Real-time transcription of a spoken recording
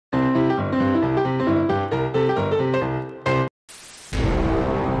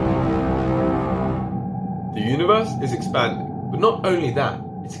universe is expanding, but not only that,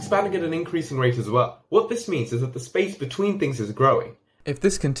 it's expanding at an increasing rate as well. What this means is that the space between things is growing. If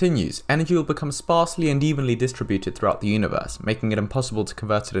this continues, energy will become sparsely and evenly distributed throughout the universe, making it impossible to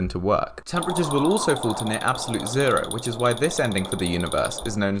convert it into work. Temperatures will also fall to near absolute zero, which is why this ending for the universe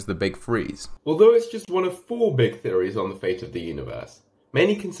is known as the Big Freeze. Although it's just one of 4 big theories on the fate of the universe,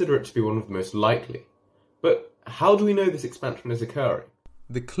 many consider it to be one of the most likely. But how do we know this expansion is occurring?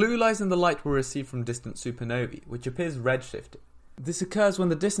 The clue lies in the light we receive from distant supernovae, which appears redshifted. This occurs when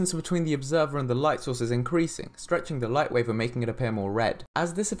the distance between the observer and the light source is increasing, stretching the light wave and making it appear more red.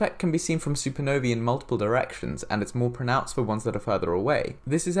 As this effect can be seen from supernovae in multiple directions, and it's more pronounced for ones that are further away,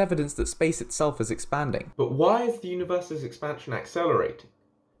 this is evidence that space itself is expanding. But why is the universe's expansion accelerating?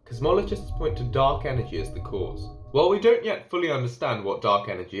 Cosmologists point to dark energy as the cause. While we don't yet fully understand what dark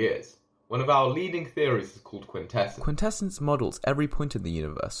energy is, one of our leading theories is called quintessence. Quintessence models every point in the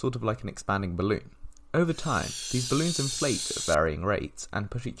universe sort of like an expanding balloon. Over time, these balloons inflate at varying rates and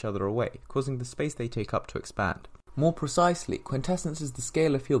push each other away, causing the space they take up to expand. More precisely, quintessence is the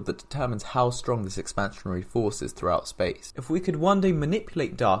scalar field that determines how strong this expansionary force is throughout space. If we could one day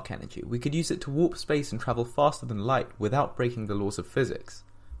manipulate dark energy, we could use it to warp space and travel faster than light without breaking the laws of physics.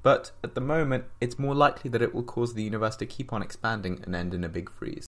 But at the moment, it's more likely that it will cause the universe to keep on expanding and end in a big freeze.